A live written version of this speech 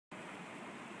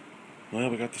Well,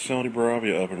 we got the Sony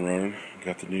Bravia up and running.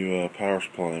 Got the new power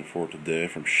supply in for it today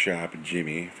from Shop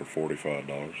Jimmy for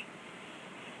 $45.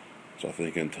 So I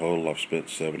think in total I've spent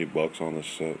 $70 on this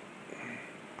set.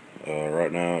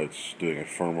 Right now it's doing a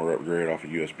firmware upgrade off a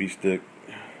USB stick.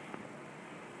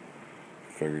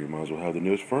 Figure you might as well have the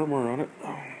newest firmware on it.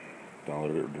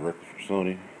 Downloaded it directly from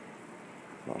Sony.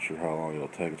 Not sure how long it'll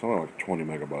take. It's only like a 20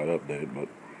 megabyte update, but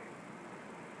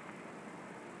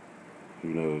who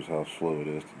knows how slow it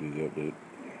is to do the update.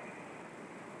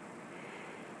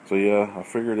 So yeah, I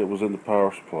figured it was in the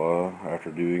power supply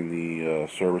after doing the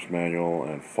service manual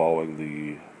and following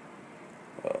the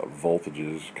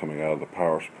voltages coming out of the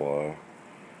power supply.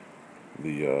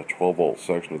 The 12 volt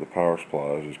section of the power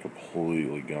supply is just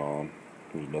completely gone.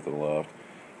 There's nothing left.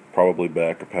 Probably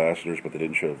bad capacitors, but they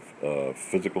didn't show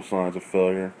physical signs of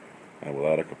failure. And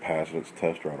without a capacitance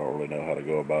tester, I don't really know how to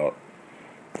go about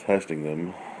testing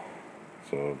them.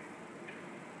 So,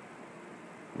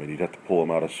 I mean, you'd have to pull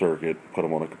them out of circuit, put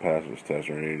them on a capacitance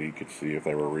tester, and you could see if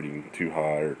they were reading too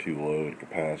high or too low in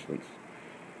capacitance.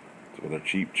 So they're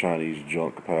cheap Chinese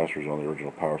junk capacitors on the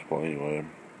original power supply anyway.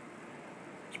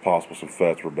 It's possible some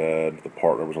FETs were bad. The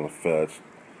part numbers on the FETs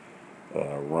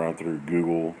ran through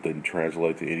Google, didn't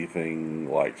translate to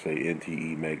anything like, say,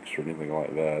 NTE makes or anything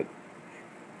like that.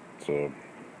 So,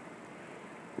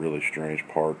 really strange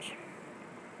parts.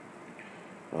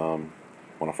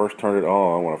 When I first turned it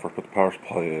on, when I first put the power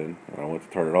supply in, and I went to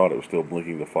turn it on, it was still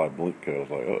blinking the 5 blink code. I was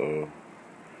like, uh-oh.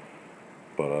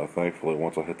 But thankfully,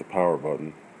 once I hit the power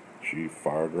button, she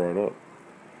fired right up.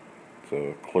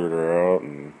 So, cleared her out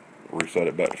and reset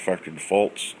it back to factory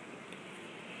defaults.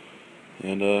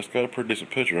 And it's got a pretty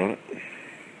decent picture on it.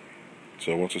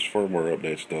 So once this firmware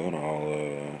update's done,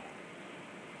 I'll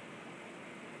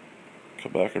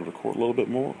come back and record a little bit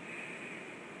more.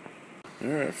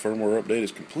 Alright, firmware update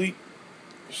is complete.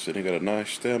 Sitting at a nice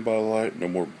standby light, no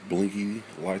more blinky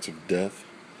lights of death.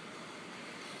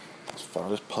 Let's fire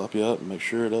this puppy up and make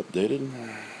sure it updated.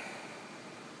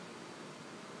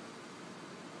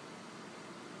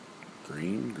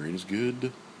 Green is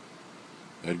good.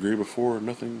 Had green before,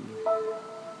 nothing.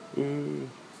 4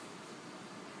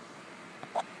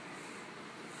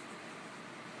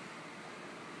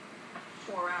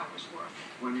 hours worth.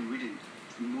 Well, I mean, we didn't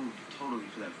move totally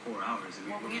for that 4 hours. I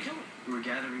mean, What were you doing? We were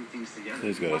gathering things together.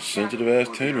 He's got a sensitive ass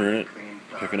tuner in it.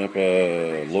 Picking up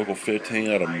a local 15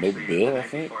 out of Mobile, I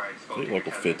think. I think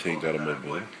local 15's out of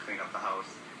Mobile. Clean up the house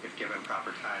if given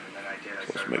proper time, and then I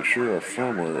did. Let's make sure our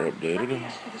firmware Let updated. me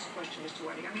ask you this question, Mr.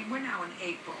 Wedding. I mean, we're now in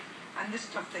April, and this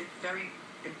stuff, that very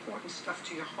important stuff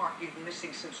to your heart, you've been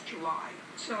missing since July.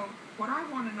 So, what I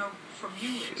want to know from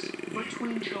you is,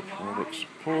 between July Product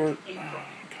support, and April,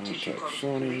 contact did you go to the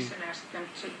Sony. police and ask them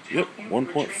to Yep, help you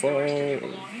retrieve the rest of your 1.5,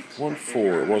 belongings?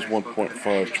 1.4. It was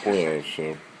 1.512,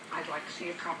 so I'd like to see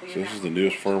a copy of this that is the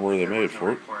newest firmware they made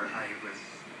for it. I was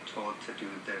told to do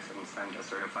this and send a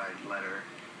certified letter.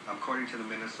 According to the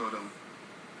Minnesota.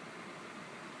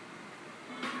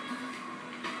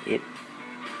 Yep,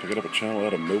 picking up a channel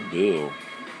out of Mobile.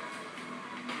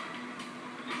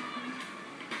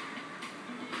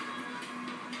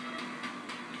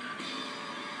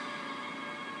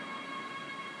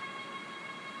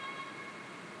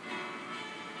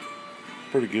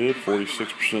 Pretty good,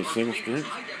 46% single strength.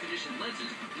 High-definition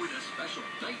lenses with a special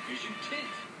night vision tint.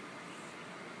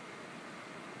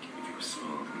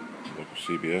 Local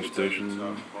CBS station.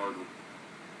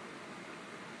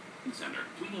 Center,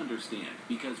 we understand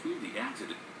because we're the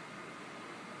accident.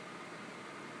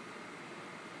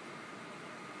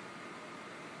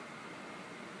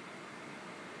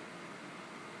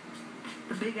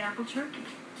 The Big Apple Turkey,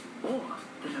 or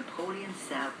the Napoleon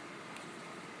Salad.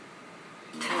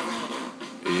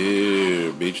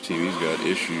 Ew, Beach TV's got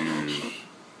issues.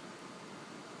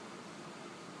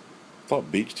 I thought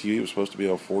Beach TV was supposed to be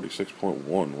on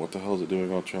 46.1. What the hell is it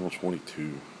doing on channel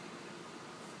 22?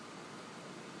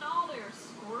 All their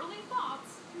squirrely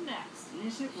thoughts next.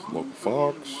 Is it wrong Local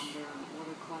for me Fox. to wonder what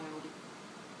a cloud?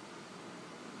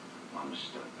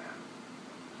 Understood, man.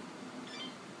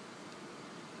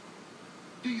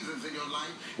 Seasons in your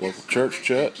life Local church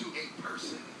chat. to a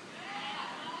person.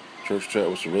 Church chat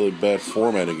with some really bad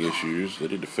formatting issues. They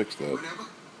need to fix that. Whenever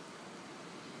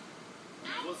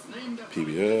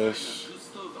PBS.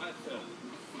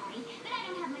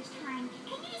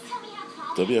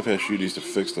 WFSU needs to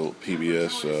fix the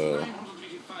PBS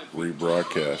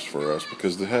rebroadcast for us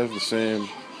because they have the same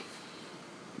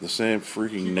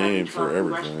freaking name for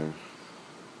everything.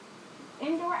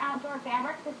 Indoor, outdoor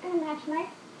fabric that's going to match nice.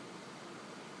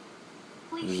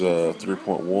 There's a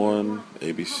 3.1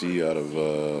 ABC out of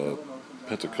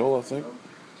Pensacola, I think.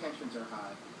 Tensions are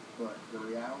high. but the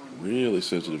reality Really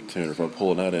sensitive tuner. If I'm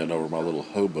pulling that in over my little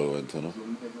hobo antenna. is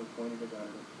you get no point of it out of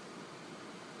it.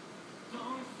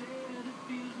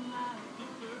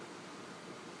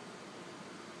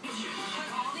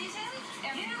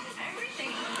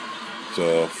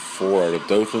 It's 4 out of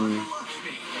Dothan,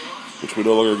 which we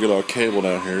no longer get on cable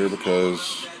down here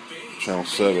because Channel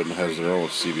 7 has their own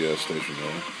CBS station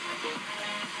now.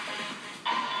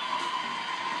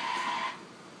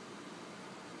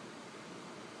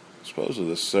 Supposedly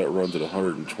this set runs at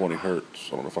 120 hertz. I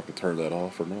don't know if I can turn that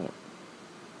off or not.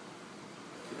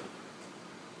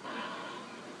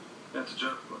 That's a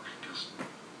joke, look, because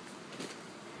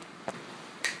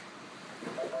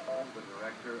The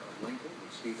director of Lincoln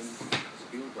with Steven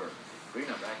Spielberg.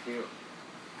 Rena, back to you.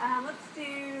 Let's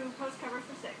do post cover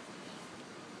for 6.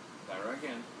 Sarah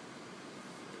again.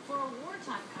 For a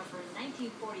wartime cover in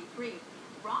 1943,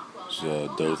 Rockwell It's got a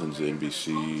phone Dothan's operator for his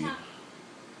NBC. hometown-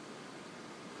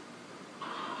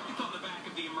 It's on the back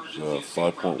of the It's emergency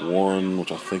 5.1,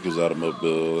 which I think is out of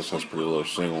Mobile. This has pretty low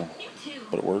single, You too.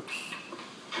 but it works.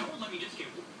 Let me just get.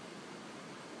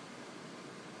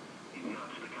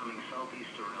 knots becoming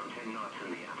southeast around 10 knots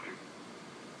in the afternoon.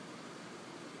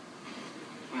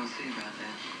 We'll see about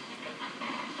that.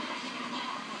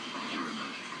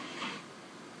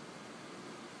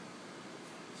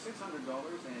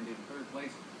 $600 and in third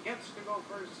place gets to go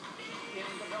first in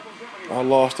the double jeopardy. I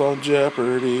lost on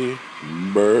Jeopardy.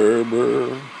 Brr,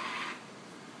 brr.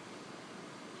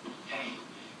 Hey,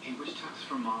 which talks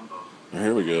from Mambo?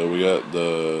 Here we go. We got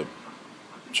the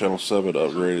Channel 7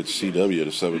 upgraded CW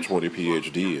to 720p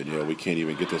HD, and yeah, we can't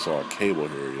even get this on cable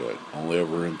here yet. Only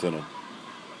over antenna.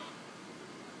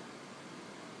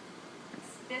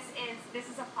 This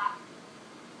is a platform.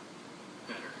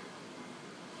 Better.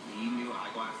 Need new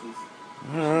eyeglasses.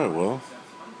 Alright, well,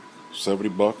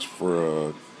 $70 for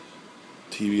a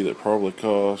TV that probably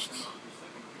cost,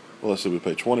 well, let's see, we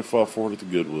paid $25 for it at the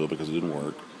Goodwill because it didn't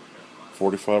work.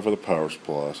 $45 for the power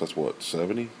supply, so that's what,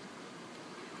 $70?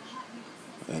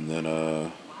 And then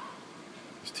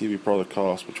this TV probably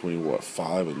cost between what,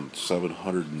 $500 and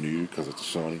 $700 new because it's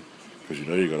a Sony, because you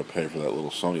know you're going to pay for that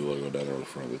little Sony logo down there on the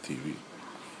front of the TV.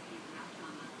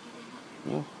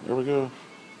 Well, there we go.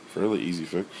 Fairly easy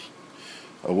fix.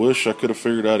 I wish I could have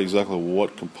figured out exactly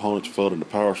what components fell in the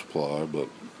power supply, but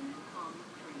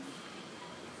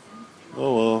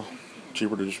oh well.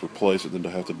 Cheaper to just replace it than to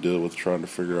have to deal with trying to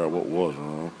figure out what was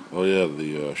wrong. Oh yeah,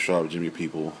 the Shop Jimmy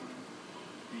people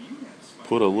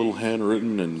put a little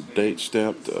handwritten and date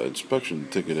stamped inspection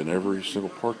ticket in every single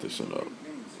part they sent out.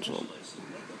 So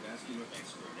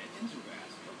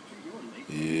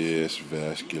yes,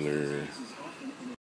 vascular.